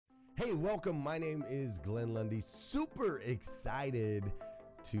Hey, welcome. My name is Glenn Lundy. Super excited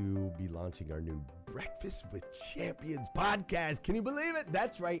to be launching our new Breakfast with Champions podcast. Can you believe it?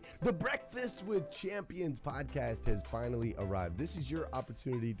 That's right. The Breakfast with Champions podcast has finally arrived. This is your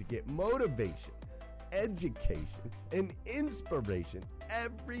opportunity to get motivation, education, and inspiration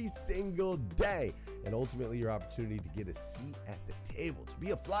every single day. And ultimately, your opportunity to get a seat at the table, to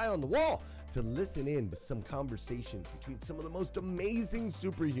be a fly on the wall, to listen in to some conversations between some of the most amazing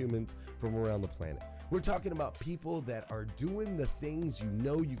superhumans from around the planet. We're talking about people that are doing the things you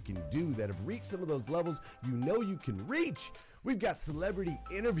know you can do, that have reached some of those levels you know you can reach. We've got celebrity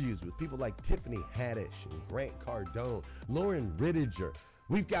interviews with people like Tiffany Haddish and Grant Cardone, Lauren Rittiger.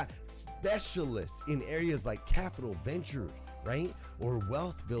 We've got specialists in areas like capital ventures, right? Or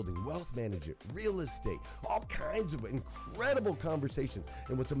wealth building, wealth management, real estate, all kinds of incredible conversations.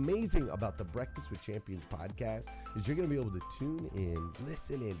 And what's amazing about the Breakfast with Champions podcast is you're going to be able to tune in,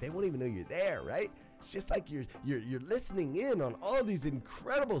 listen in. They won't even know you're there, right? It's just like you're listening in on all these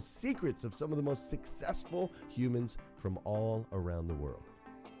incredible secrets of some of the most successful humans from all around the world.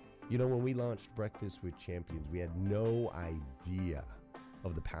 You know, when we launched Breakfast with Champions, we had no idea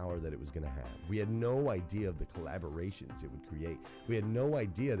of the power that it was going to have. We had no idea of the collaborations it would create. We had no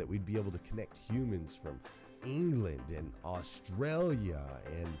idea that we'd be able to connect humans from England and Australia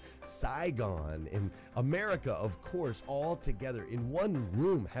and Saigon and America, of course, all together in one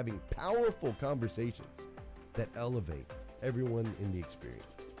room having powerful conversations that elevate everyone in the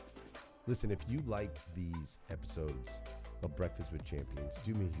experience. Listen, if you like these episodes of Breakfast with Champions,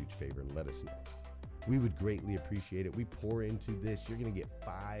 do me a huge favor and let us know. We would greatly appreciate it. We pour into this. You're going to get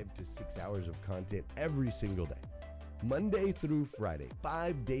 5 to 6 hours of content every single day, Monday through Friday,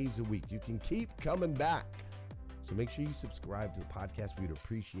 5 days a week. You can keep coming back. So make sure you subscribe to the podcast. We'd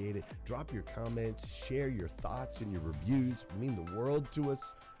appreciate it. Drop your comments, share your thoughts and your reviews. It would mean the world to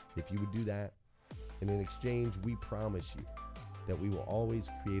us if you would do that. And in exchange, we promise you that we will always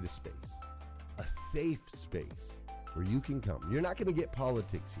create a space, a safe space where you can come. You're not going to get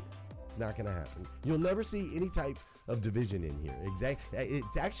politics here. It's not going to happen. You'll never see any type of division in here.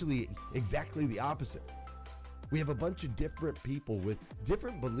 It's actually exactly the opposite. We have a bunch of different people with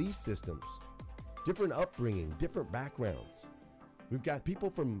different belief systems, different upbringing, different backgrounds. We've got people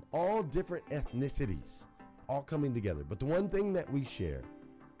from all different ethnicities all coming together. But the one thing that we share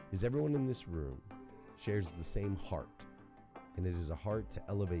is everyone in this room shares the same heart. And it is a heart to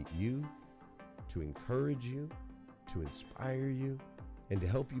elevate you, to encourage you, to inspire you, and to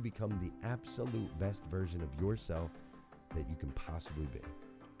help you become the absolute best version of yourself that you can possibly be.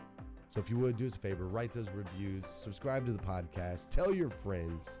 So if you would, do us a favor, write those reviews, subscribe to the podcast, tell your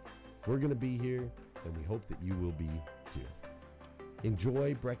friends. We're going to be here, and we hope that you will be too.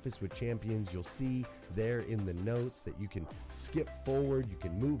 Enjoy Breakfast with Champions. You'll see there in the notes that you can skip forward, you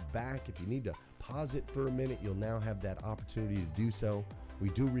can move back. If you need to pause it for a minute, you'll now have that opportunity to do so. We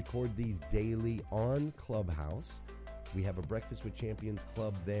do record these daily on Clubhouse. We have a Breakfast with Champions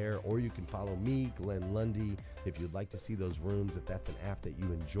club there, or you can follow me, Glenn Lundy, if you'd like to see those rooms. If that's an app that you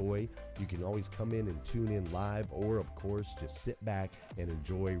enjoy, you can always come in and tune in live, or of course, just sit back and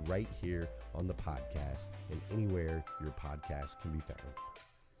enjoy right here on the podcast and anywhere your podcast can be found.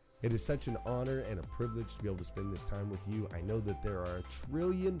 It is such an honor and a privilege to be able to spend this time with you. I know that there are a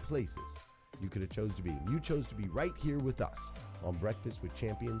trillion places you could have chose to be. You chose to be right here with us on Breakfast with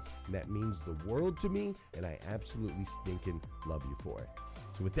Champions, and that means the world to me, and I absolutely stinking love you for it.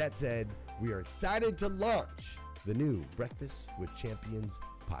 So with that said, we are excited to launch the new Breakfast with Champions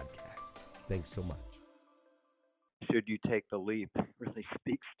podcast. Thanks so much. Should you take the leap really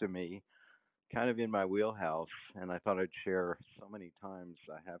speaks to me, kind of in my wheelhouse, and I thought I'd share so many times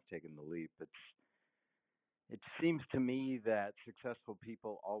I have taken the leap. It seems to me that successful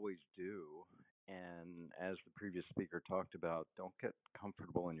people always do. And as the previous speaker talked about, don't get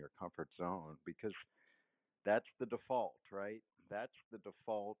comfortable in your comfort zone, because that's the default, right? That's the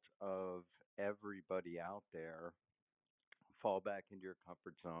default of everybody out there. Fall back into your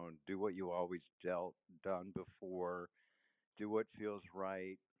comfort zone. Do what you always done before. Do what feels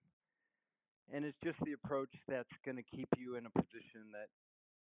right. And it's just the approach that's going to keep you in a position that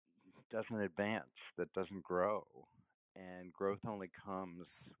doesn't advance, that doesn't grow. And growth only comes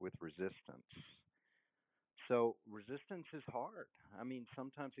with resistance. So resistance is hard. I mean,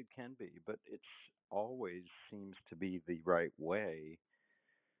 sometimes it can be, but it's always seems to be the right way.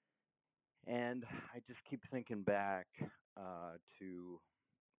 And I just keep thinking back to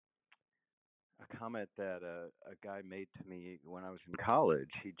a comment that a guy made to me when I was in college.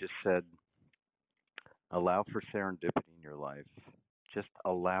 He just said, allow for serendipity in your life. Just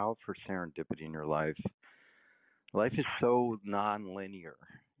allow for serendipity in your life. Life is so non-linear.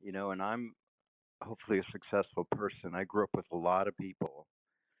 and I'm hopefully a successful person. I grew up with a lot of people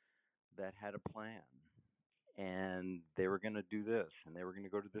that had a plan, and they were going to do this, and they were going to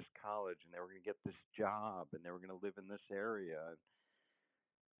go to this college, and they were going to get this job, and they were going to live in this area.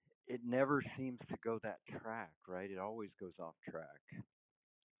 It never seems to go that track, right? It always goes off track.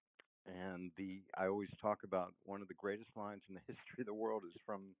 And the I always talk about one of the greatest lines in the history of the world is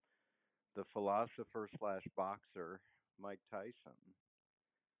from the philosopher slash boxer Mike Tyson,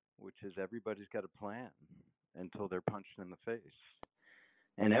 which is everybody's got a plan until they're punched in the face,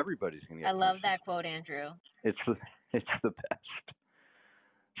 and everybody's gonna I get love punched. that quote, Andrew. It's the it's the best.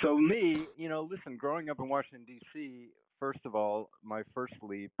 So me, listen, growing up in Washington D.C., first of all, my first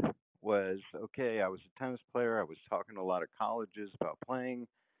leap was okay. I was a tennis player. I was talking to a lot of colleges about playing.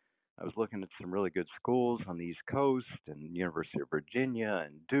 I was looking at some really good schools on the East Coast and University of Virginia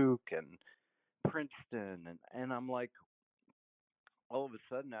and Duke and Princeton and I'm like, all of a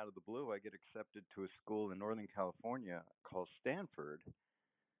sudden out of the blue I get accepted to a school in Northern California called Stanford,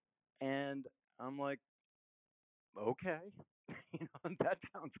 and I'm like, okay, that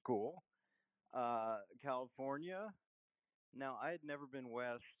sounds cool. California. Now I had never been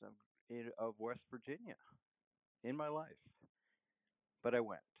west of West Virginia in my life, but I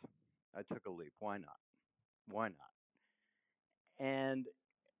went. I took a leap. Why not? Why not? And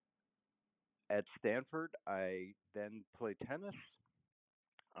at Stanford, I then played tennis.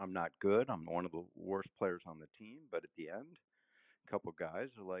 I'm not good. I'm one of the worst players on the team. But at the end, a couple guys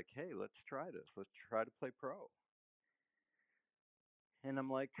are like, "Hey, let's try this. Let's try to play pro." And I'm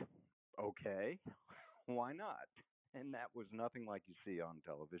like, "Okay, why not?" And that was nothing like you see on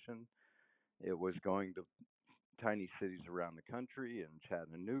television. It was going to tiny cities around the country, in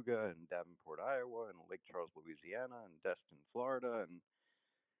Chattanooga and Davenport, Iowa, and Lake Charles, Louisiana, and Destin, Florida, and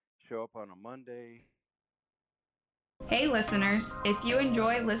show up on a Monday. Hey listeners, if you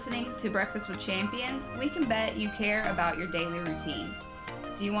enjoy listening to Breakfast with Champions, we can bet you care about your daily routine.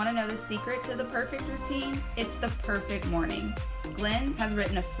 Do you want to know the secret to the perfect routine? It's the perfect morning. Glenn has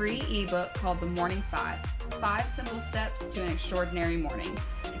written a free ebook called The Morning 5, 5 simple steps to an extraordinary morning.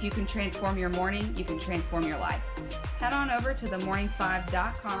 If you can transform your morning, you can transform your life. Head on over to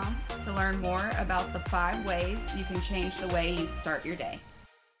themorning5.com to learn more about the 5 ways you can change the way you start your day.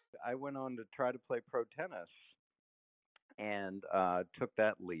 I went on to try to play pro tennis and took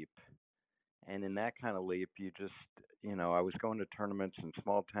that leap. And in that kind of leap, you just, I was going to tournaments in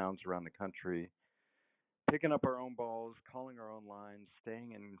small towns around the country, picking up our own balls, calling our own lines,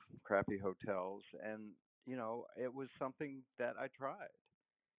 staying in crappy hotels. And, it was something that I tried.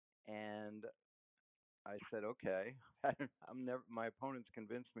 And I said, okay, my opponents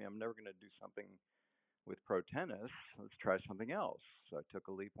convinced me I'm never going to do something with pro tennis. Let's try something else. So I took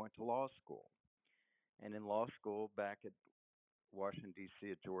a leap, went to law school. And in law school, back at Washington,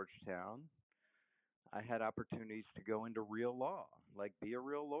 D.C., at Georgetown, I had opportunities to go into real law, like be a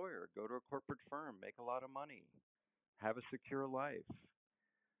real lawyer, go to a corporate firm, make a lot of money, have a secure life.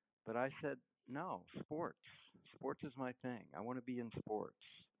 But I said, no, sports. Sports is my thing. I want to be in sports.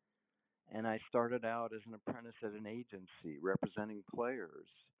 And I started out as an apprentice at an agency representing players.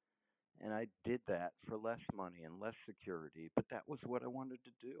 And I did that for less money and less security, but that was what I wanted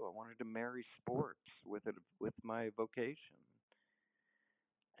to do. I wanted to marry sports with my vocation.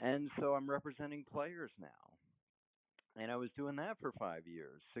 And so I'm representing players now. And I was doing that for 5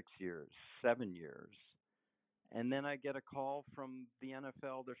 years, 6 years, 7 years. And then I get a call from the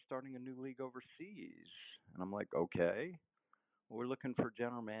NFL. They're starting a new league overseas. And I'm like, okay, we're looking for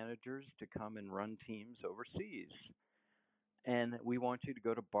general managers to come and run teams overseas. And we want you to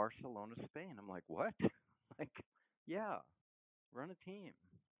go to Barcelona, Spain. I'm like, what? Like, yeah, run a team.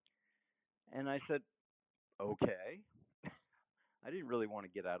 And I said, okay. I didn't really want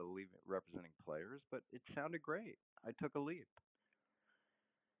to get out of representing players, but it sounded great. I took a leap.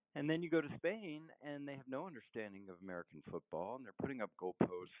 And then you go to Spain, and they have no understanding of American football, and they're putting up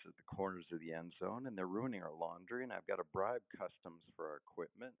goalposts at the corners of the end zone, and they're ruining our laundry, and I've got to bribe customs for our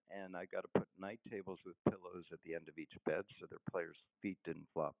equipment, and I've got to put night tables with pillows at the end of each bed so their players' feet didn't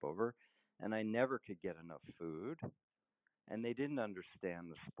flop over, and I never could get enough food, and they didn't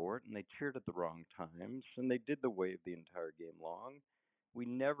understand the sport, and they cheered at the wrong times, and they did the wave the entire game long. We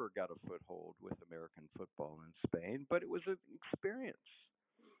never got a foothold with American football in Spain, but it was an experience.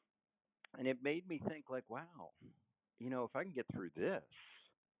 And it made me think, like, wow, if I can get through this,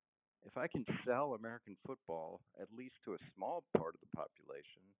 if I can sell American football at least to a small part of the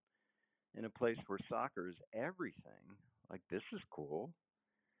population in a place where soccer is everything, like, this is cool.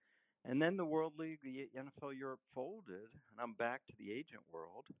 And then the World League, the NFL Europe folded, and I'm back to the agent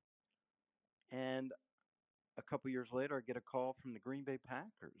world. And a couple years later, I get a call from the Green Bay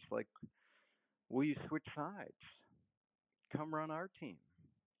Packers, like, will you switch sides? Come run our team.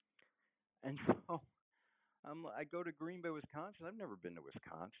 And so I go to Green Bay, Wisconsin. I've never been to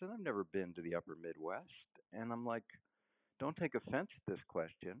Wisconsin. I've never been to the upper Midwest. And I'm like, don't take offense at this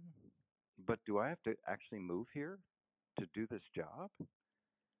question, but do I have to actually move here to do this job?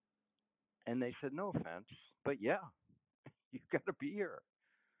 And they said, no offense, but yeah, you've got to be here.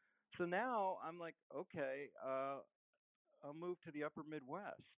 So now I'm like, okay, I'll move to the upper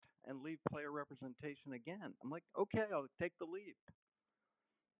Midwest and leave player representation again. I'm like, okay, I'll take the leap.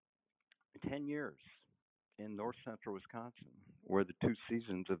 10 years in north central Wisconsin, where the two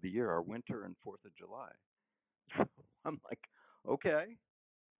seasons of the year are winter and 4th of July. So I'm like, okay.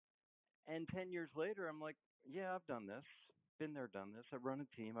 And 10 years later, I'm like, yeah, I've done this, been there, done this. I've run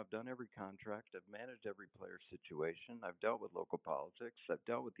a team. I've done every contract. I've managed every player situation. I've dealt with local politics. I've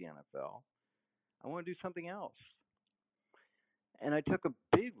dealt with the NFL. I want to do something else. And I took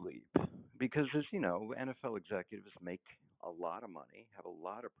a big leap because, as you know, NFL executives make a lot of money, have a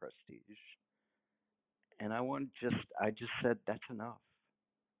lot of prestige. And I just said, that's enough.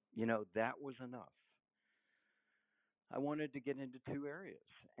 That was enough. I wanted to get into two areas,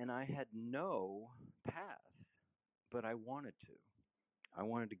 and I had no path, but I wanted to. I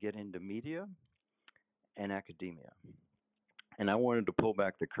wanted to get into media and academia. And I wanted to pull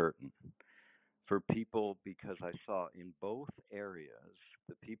back the curtain for people because I saw in both areas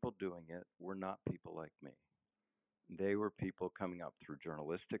the people doing it were not people like me. They were people coming up through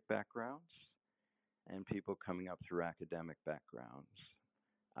journalistic backgrounds and people coming up through academic backgrounds.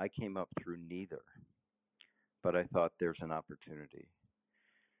 I came up through neither, but I thought there's an opportunity.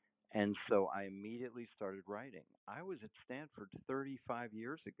 And so I immediately started writing. I was at Stanford 35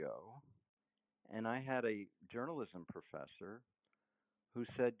 years ago, and I had a journalism professor who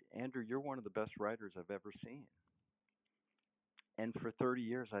said, Andrew, you're one of the best writers I've ever seen. And for 30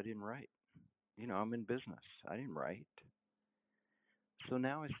 years, I didn't write. I'm in business. I didn't write. So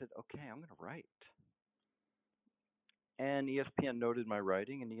now I said, okay, I'm going to write. And ESPN noted my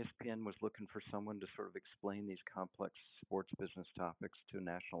writing, and ESPN was looking for someone to sort of explain these complex sports business topics to a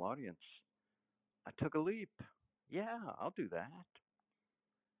national audience. I took a leap. Yeah, I'll do that.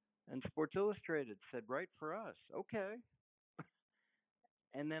 And Sports Illustrated said, write for us. Okay.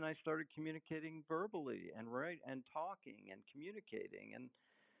 And then I started communicating verbally and talking and communicating. And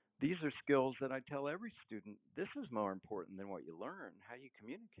these are skills that I tell every student, this is more important than what you learn, how you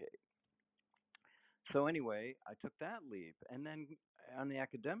communicate. So anyway, I took that leap. And then on the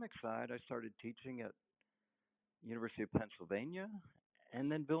academic side, I started teaching at University of Pennsylvania,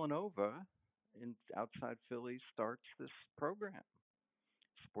 and then Villanova in outside Philly starts this program,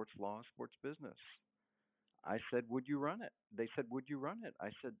 sports law, sports business. I said, would you run it? They said, would you run it? I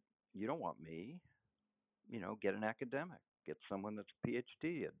said, you don't want me. Get an academic, get someone that's a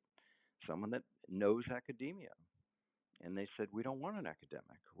PhD, someone that knows academia. And they said, we don't want an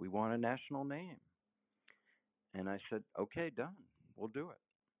academic. We want a national name. And I said, okay, done. We'll do it.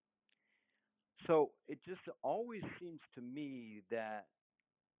 So it just always seems to me that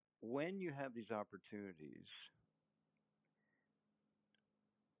when you have these opportunities,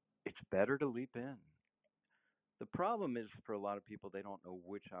 it's better to leap in. The problem is for a lot of people, they don't know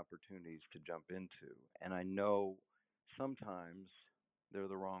which opportunities to jump into. And I know sometimes they're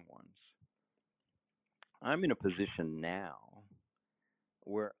the wrong ones. I'm in a position now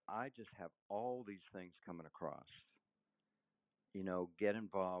where I just have all these things coming across. Get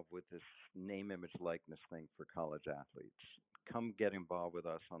involved with this name, image, likeness thing for college athletes. Come get involved with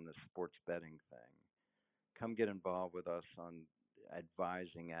us on this sports betting thing. Come get involved with us on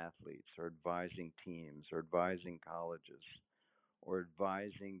advising athletes or advising teams or advising colleges or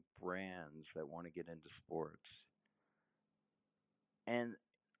advising brands that want to get into sports. And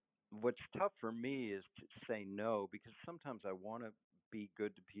what's tough for me is to say no, because sometimes I want to be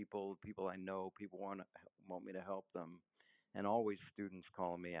good to people I know, people want me to help them. And always students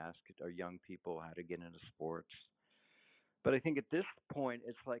calling me, ask our young people how to get into sports. But I think at this point,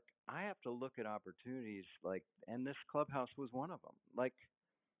 it's like I have to look at opportunities and this clubhouse was one of them. Like,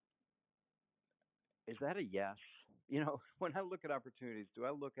 is that a yes? When I look at opportunities, do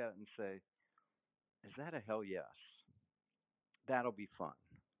I look at it and say, is that a hell yes? That'll be fun.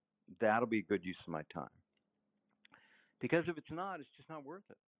 That'll be a good use of my time. Because if it's not, it's just not worth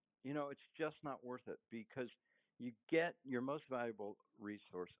it. It's just not worth it because you get your most valuable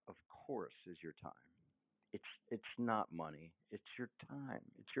resource, of course, is your time. It's not money. It's your time.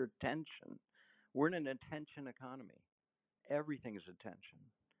 It's your attention. We're in an attention economy. Everything is attention.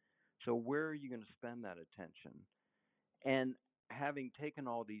 So where are you going to spend that attention? And having taken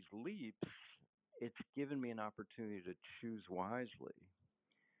all these leaps, it's given me an opportunity to choose wisely.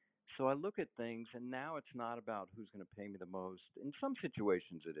 So I look at things, and now it's not about who's going to pay me the most. In some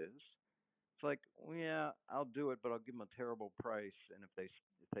situations, it is. It's like, well, yeah, I'll do it, but I'll give them a terrible price, and if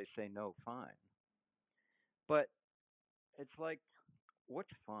they say no, fine. But it's like,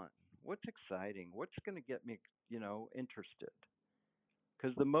 what's fun? What's exciting? What's going to get me, interested?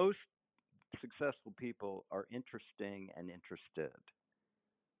 Because the most successful people are interesting and interested.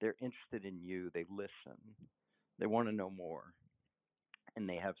 They're interested in you. They listen. They want to know more, and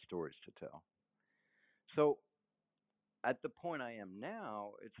they have stories to tell. So at the point I am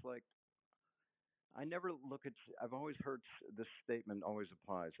now, it's like I never look at. I've always heard this statement always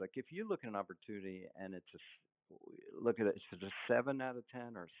applies. Like if you look at an opportunity and look at it, it's a 7 out of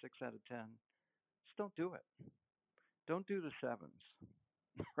 10 or a 6 out of 10. Just don't do it. Don't do the sevens,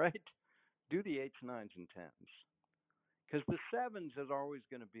 right? Do the eights, nines, and tens. Because the sevens is always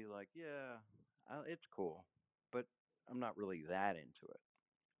going to be like, yeah, it's cool, but I'm not really that into it.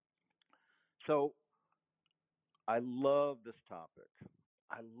 So I love this topic.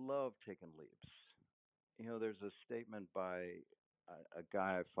 I love taking leaps. There's a statement by a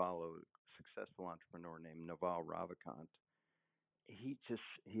guy I follow, a successful entrepreneur named Naval Ravikant.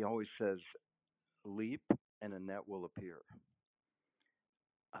 He always says, leap and a net will appear.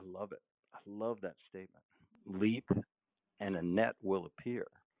 I love it. I love that statement. Leap and a net will appear.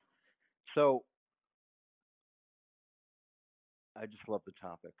 So I just love the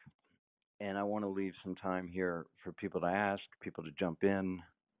topic. And I want to leave some time here for people to ask, people to jump in.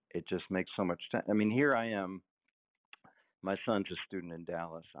 It just makes so much sense. I mean, here I am. My son's a student in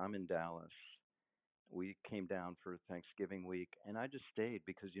Dallas. I'm in Dallas. We came down for Thanksgiving week, and I just stayed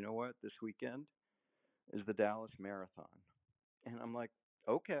because you know what? This weekend is the Dallas Marathon. And I'm like,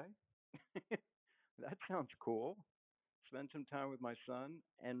 okay, that sounds cool. Spend some time with my son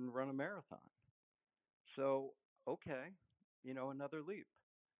and run a marathon. So, okay, another leap.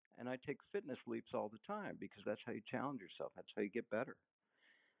 And I take fitness leaps all the time because that's how you challenge yourself. That's how you get better.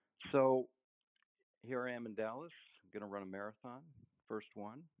 So here I am in Dallas. I'm going to run a marathon, first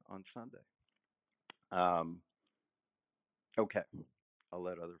one on Sunday. Okay, I'll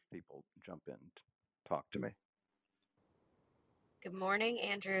let other people jump in and talk to me. Good morning,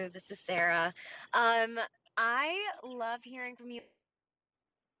 Andrew. This is Sarah. I love hearing from you.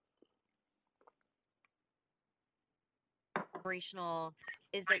 Operational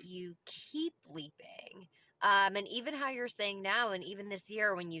is that you keep leaping. And even how you're saying now, and even this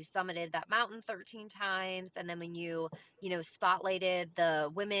year when you summited that mountain 13 times, and then when you spotlighted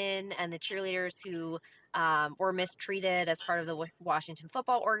the women and the cheerleaders who were mistreated as part of the Washington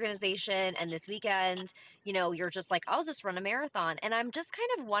football organization, and this weekend, you're just like, I'll just run a marathon. And I'm just kind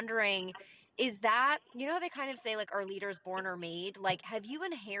of wondering, is that, they kind of say like, are leaders born or made? Like, have you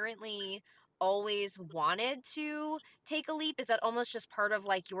inherently always wanted to take a leap? Is that almost just part of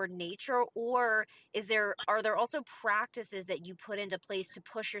like your nature, or are there also practices that you put into place to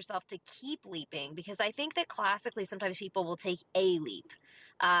push yourself to keep leaping? Because I think that classically sometimes people will take a leap,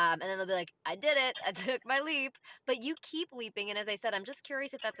 and then they'll be like, I did it, I took my leap, but you keep leaping. And as I said, I'm just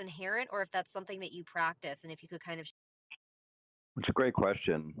curious if that's inherent or if that's something that you practice, and if you could kind of. It's a great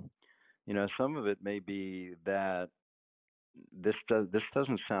question. Some of it may be that this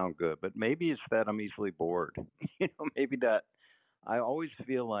doesn't sound good, but maybe it's that I'm easily bored. Maybe that I always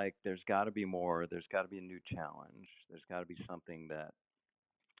feel like there's got to be more. There's got to be a new challenge. There's got to be something that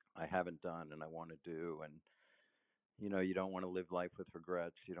I haven't done and I want to do. And you don't want to live life with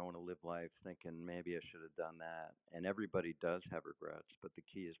regrets. You don't want to live life thinking maybe I should have done that. And everybody does have regrets, but the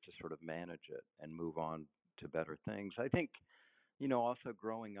key is to sort of manage it and move on to better things. I think, also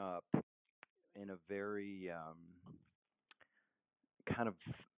growing up in a very kind of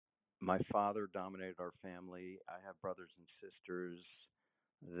my father dominated our family. I have brothers and sisters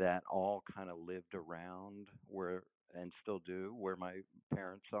that all kind of lived around where and still do where my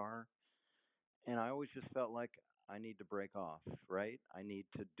parents are. And I always just felt like I need to break off, right? I need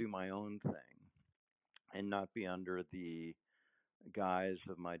to do my own thing and not be under the guise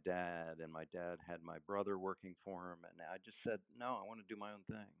of my dad. And my dad had my brother working for him. And I just said, no, I want to do my own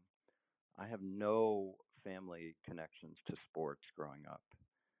thing. I have no family connections to sports growing up,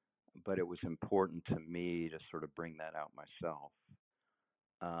 but it was important to me to sort of bring that out myself.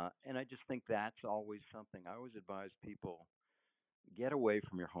 And I just think that's always something. I always advise people, get away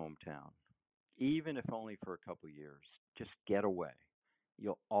from your hometown, even if only for a couple years. Just get away.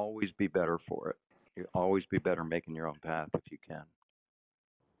 You'll always be better for it. You'll always be better making your own path if you can.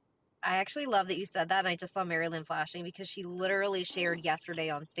 I actually love that you said that. And I just saw Marilyn flashing because she literally shared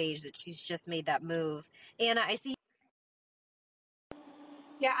yesterday on stage that she's just made that move. Anna, I see.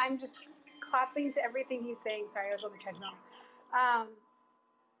 Yeah, I'm just clapping to everything he's saying. Sorry, I was on the treadmill.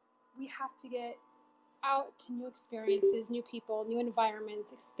 We have to get out to new experiences, new people, new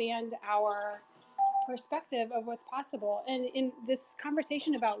environments, expand our perspective of what's possible. And in this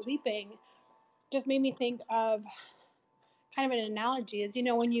conversation about leaping, just made me think of kind of an analogy is,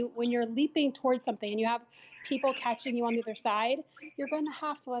 when you're leaping towards something and you have people catching you on the other side, you're going to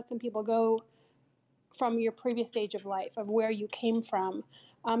have to let some people go from your previous stage of life, of where you came from,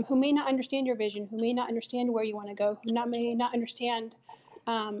 who may not understand your vision, who may not understand where you want to go, who may not understand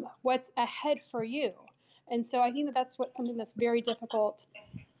what's ahead for you. And so I think that that's something that's very difficult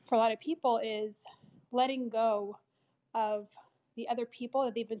for a lot of people, is letting go of the other people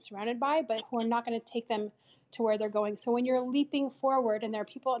that they've been surrounded by, but who are not going to take them to where they're going. So when you're leaping forward and there are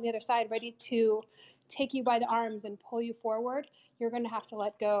people on the other side ready to take you by the arms and pull you forward, you're going to have to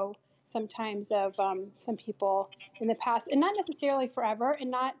let go sometimes of some people in the past, and not necessarily forever, and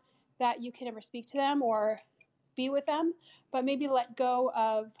not that you can never speak to them or be with them, but maybe let go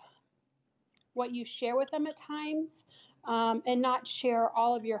of what you share with them at times, and not share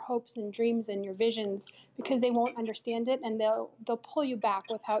all of your hopes and dreams and your visions, because they won't understand it, and they'll pull you back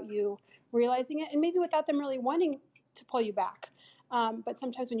without you realizing it, and maybe without them really wanting to pull you back. But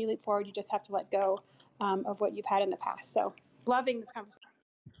sometimes when you leap forward, you just have to let go of what you've had in the past. So loving this conversation.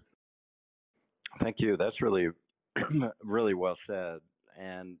 Thank you. That's really, really well said.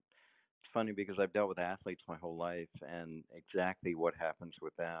 And it's funny because I've dealt with athletes my whole life, and exactly what happens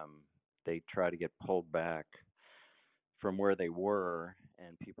with them. They try to get pulled back from where they were,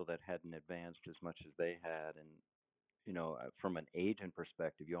 and people that hadn't advanced as much as they had. And, from an agent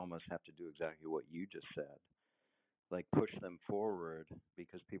perspective, you almost have to do exactly what you just said, like push them forward,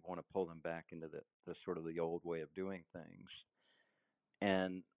 because people want to pull them back into the sort of the old way of doing things.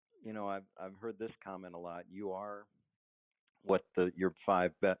 And I've heard this comment a lot. You are what your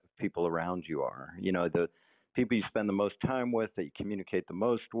five people around you are. The people you spend the most time with, that you communicate the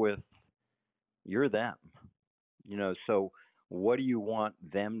most with, you're them. So what do you want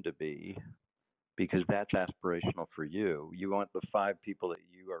them to be? Because that's aspirational for you. You want the five people that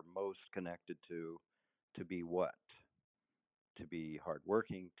you are most connected to be what? To be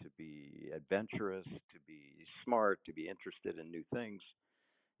hardworking, to be adventurous, to be smart, to be interested in new things.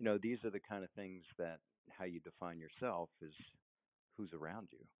 These are the kind of things that how you define yourself is who's around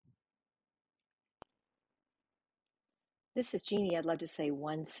you. This is Jeannie. I'd love to say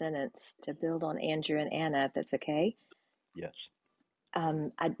one sentence to build on Andrew and Anna, if that's okay. Yes.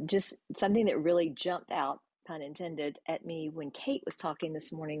 I just something that really jumped out, pun intended, at me when Kate was talking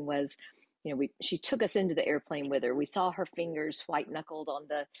this morning was, she took us into the airplane with her. We saw her fingers white knuckled on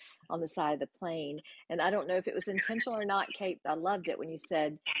the side of the plane, and I don't know if it was intentional or not, Kate. I loved it when you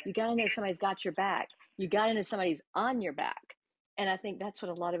said, "You got to know somebody's got your back. You got to know somebody's on your back." And I think that's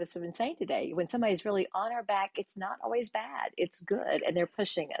what a lot of us have been saying today. When somebody's really on our back, it's not always bad. It's good, and they're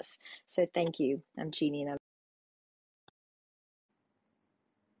pushing us. So thank you. I'm Jeannie, and I'm.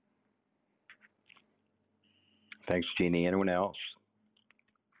 Thanks, Jeannie. Anyone else?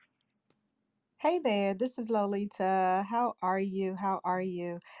 Hey there, this is Lolita. How are you? How are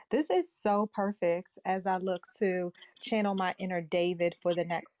you? This is so perfect as I look to channel my inner David for the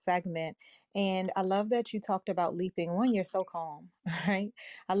next segment. And I love that you talked about leaping. One, you're so calm, right?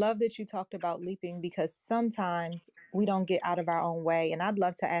 I love that you talked about leaping because sometimes we don't get out of our own way. And I'd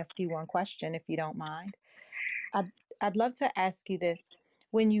love to ask you one question if you don't mind. I'd love to ask you this.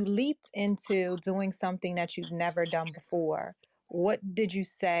 When you leaped into doing something that you've never done before, what did you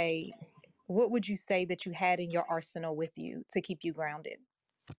say? What would you say that you had in your arsenal with you to keep you grounded?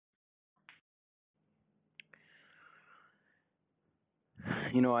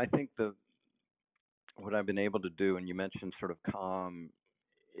 I think what I've been able to do, and you mentioned sort of calm,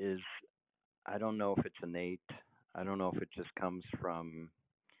 is I don't know if it's innate. I don't know if it just comes from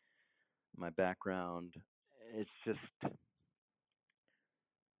my background. It's just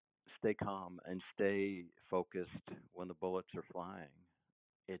stay calm and stay focused when the bullets are flying.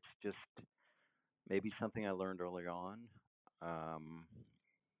 It's just maybe something I learned early on. Um,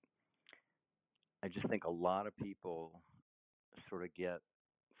 I just think a lot of people sort of get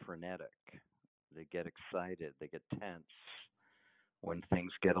frenetic. They get excited. They get tense when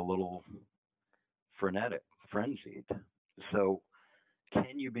things get a little frenetic, frenzied. So,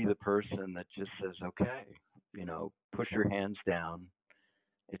 can you be the person that just says, okay, push your hands down.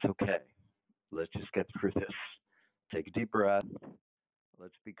 It's okay. Let's just get through this. Take a deep breath.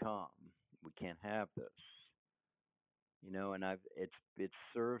 Let's be calm. We can't have this. And it's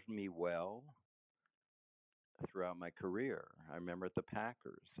served me well throughout my career. I remember at the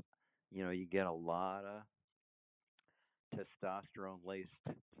Packers, you get a lot of testosterone laced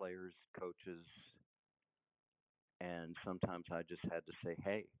players, coaches, and sometimes I just had to say,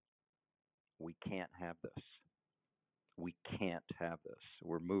 hey, we can't have this. We can't have this.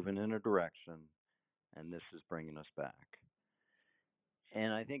 We're moving in a direction, and this is bringing us back.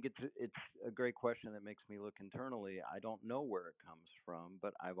 And I think it's a great question that makes me look internally. I don't know where it comes from,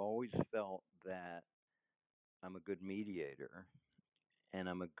 but I've always felt that I'm a good mediator and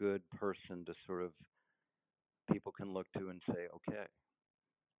I'm a good person to sort of people can look to and say, okay,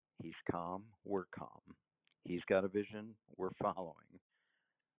 he's calm, we're calm. He's got a vision, we're following.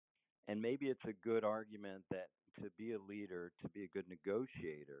 And maybe it's a good argument that to be a leader, to be a good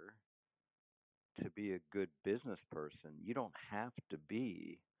negotiator, to be a good business person, you don't have to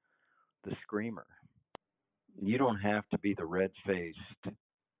be the screamer. You don't have to be the red faced,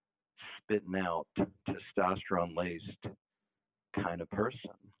 spitting out, testosterone laced kind of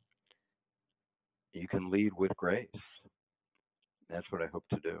person. You can lead with grace. That's what I hope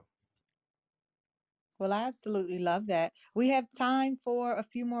to do. Well, I absolutely love that. We have time for a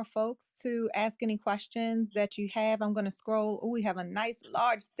few more folks to ask any questions that you have. I'm going to scroll. Oh, we have a nice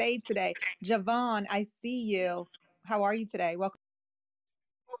large stage today. Javon, I see you. How are you today? Welcome.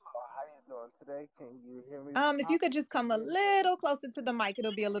 Hello, how you doing today? Can you hear me? If you could just come a little closer to the mic,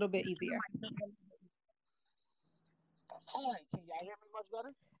 it'll be a little bit easier. All right, can y'all hear me much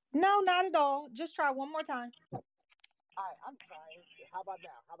better? No, not at all. Just try one more time. All right, I'm trying. How about now?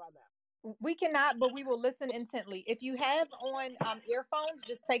 How about now? We cannot, but we will listen intently. If you have on earphones,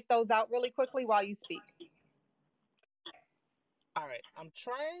 just take those out really quickly while you speak. All right, I'm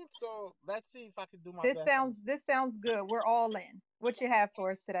trying. So let's see if I can do my This best. This sounds good. We're all in. What you have for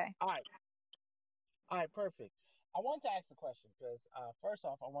us today? All right, perfect. I want to ask a question because first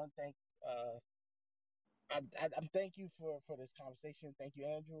off, I want to thank I thank you for this conversation. Thank you,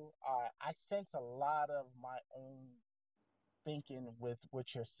 Andrew. I sense a lot of my own thinking with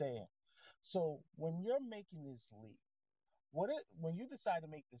what you're saying. So when you're making this leap, when you decide to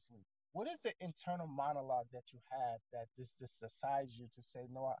make this leap, what is the internal monologue that you have that just decides you to say,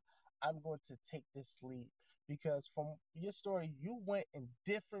 no, I'm going to take this leap? Because from your story, you went in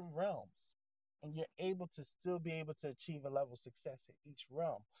different realms and you're able to still be able to achieve a level of success in each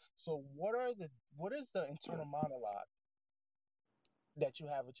realm. So what is the internal monologue that you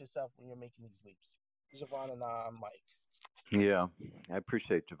have with yourself when you're making these leaps? Javon and Mike. Yeah, I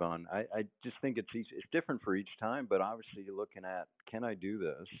appreciate Javon. I just think it's different for each time, but obviously you're looking at, can I do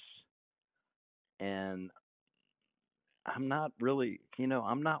this? And I'm not really,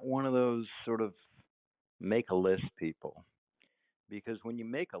 I'm not one of those sort of make a list people, because when you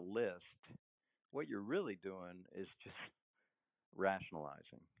make a list, what you're really doing is just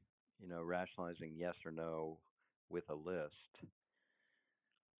rationalizing, rationalizing yes or no with a list.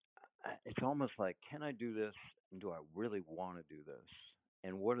 It's almost like, can I do this? And do I really want to do this?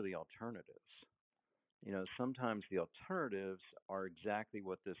 And what are the alternatives? Sometimes the alternatives are exactly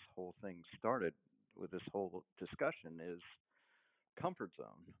what this whole thing started with. This whole discussion is comfort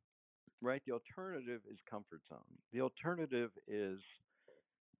zone, right? The alternative is comfort zone. The alternative is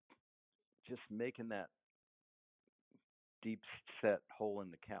just making that deep set hole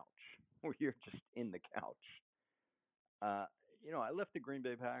in the couch where you're just in the couch. I left the Green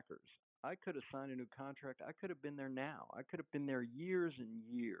Bay Packers. I could have signed a new contract. I could have been there now. I could have been there years and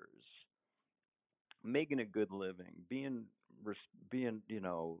years, making a good living, being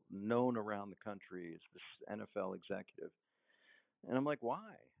known around the country as this NFL executive. And I'm like, why?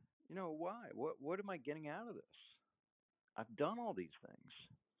 Why? What am I getting out of this? I've done all these things.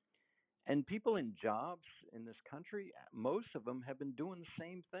 And people in jobs in this country, most of them have been doing the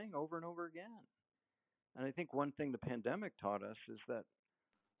same thing over and over again. And I think one thing the pandemic taught us is that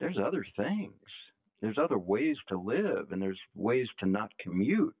there's other things. There's other ways to live, and there's ways to not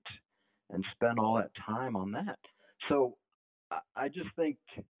commute and spend all that time on that. So I just think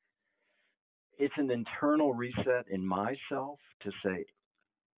it's an internal reset in myself to say,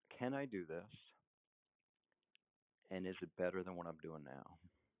 can I do this? And is it better than what I'm doing now?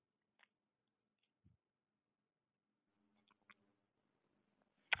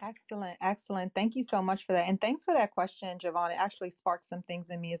 Excellent. Excellent. Thank you so much for that. And thanks for that question, Javon. It actually sparked some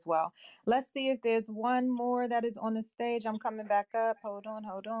things in me as well. Let's see if there's one more that is on the stage. I'm coming back up. Hold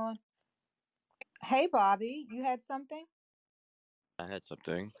on. Hey, Bobby, you had something? I had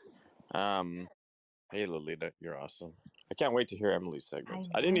something. Hey, Lolita, you're awesome. I can't wait to hear Emily's segments.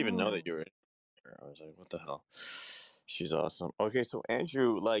 I didn't even know that you were in here. I was like, what the hell? She's awesome. Okay, so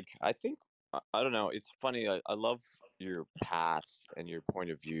Andrew, I think, I don't know, it's funny. I love your path and your point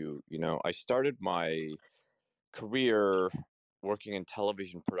of view. I started my career working in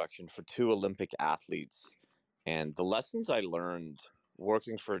television production for two Olympic athletes And the lessons I learned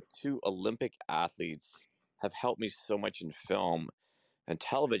working for two Olympic athletes have helped me so much in film and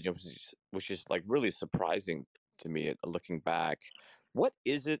television, which is like really surprising to me looking back. What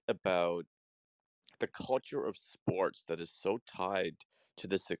is it about the culture of sports that is so tied to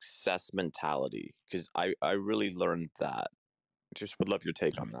the success mentality? Because I really learned that. Just would love your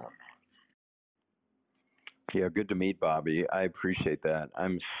take on that. Yeah, good to meet Bobby. I appreciate that.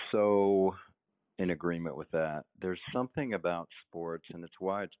 I'm so in agreement with that. There's something about sports, and it's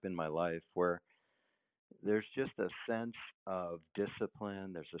why it's been my life, where there's just a sense of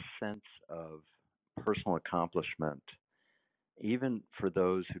discipline, there's a sense of personal accomplishment, even for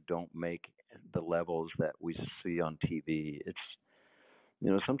those who don't make the levels that we see on TV. It's,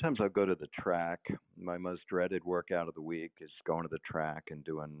 sometimes I'll go to the track. My most dreaded workout of the week is going to the track and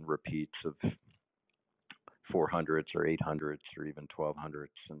doing repeats of 400s or 800s or even 1200s.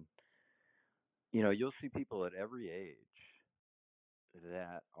 And, you'll see people at every age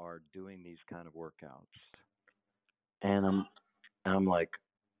that are doing these kind of workouts. And I'm like,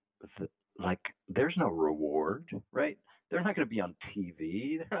 there's no reward, right? They're not going to be on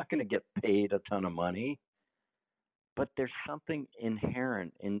TV. They're not going to get paid a ton of money. But there's something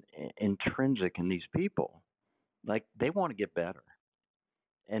inherent, intrinsic in these people. Like, they want to get better.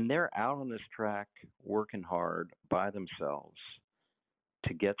 And they're out on this track working hard by themselves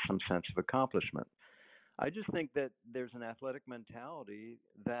to get some sense of accomplishment. I just think that there's an athletic mentality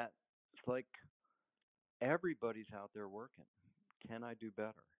that it's like everybody's out there working. Can I do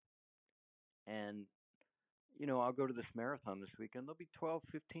better? And, I'll go to this marathon this weekend. There'll be 12,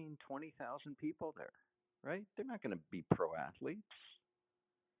 15, 20,000 people there, right? They're not going to be pro athletes,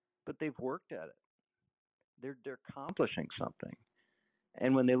 but they've worked at it. They're accomplishing something.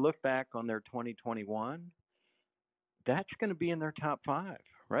 And when they look back on their 2021, that's going to be in their top 5,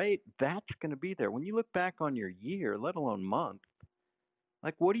 right? That's going to be there. When you look back on your year, let alone month,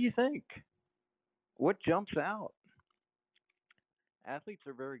 like, what do you think? What jumps out? Athletes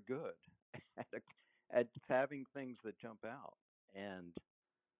are very good at having things that jump out. And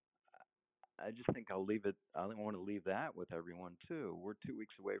I just think I want to leave that with everyone too. We're 2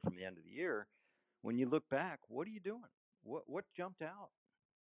 weeks away from the end of the year. When you look back, what are you doing? What jumped out?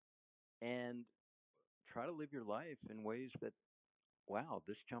 And try to live your life in ways that, wow,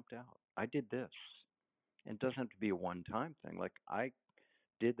 this jumped out. I did this. And it doesn't have to be a one-time thing. Like, I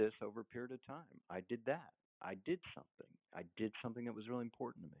did this over a period of time. I did that. I did something. I did something that was really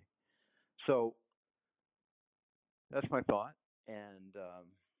important to me. So that's my thought. And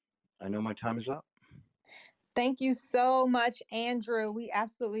I know my time is up. Thank you so much, Andrew. We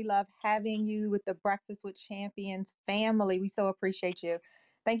absolutely love having you with the Breakfast with Champions family. We so appreciate you.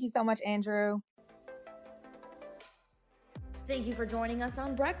 Thank you so much, Andrew. Thank you for joining us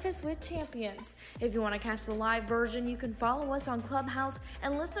on Breakfast with Champions. If you want to catch the live version, you can follow us on Clubhouse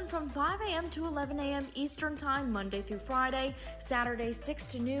and listen from 5 a.m. to 11 a.m. Eastern Time, Monday through Friday, Saturdays 6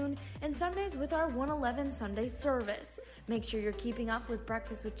 to noon, and Sundays with our 111 Sunday service. Make sure you're keeping up with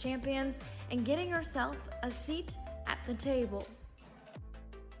Breakfast with Champions and getting yourself a seat at the table.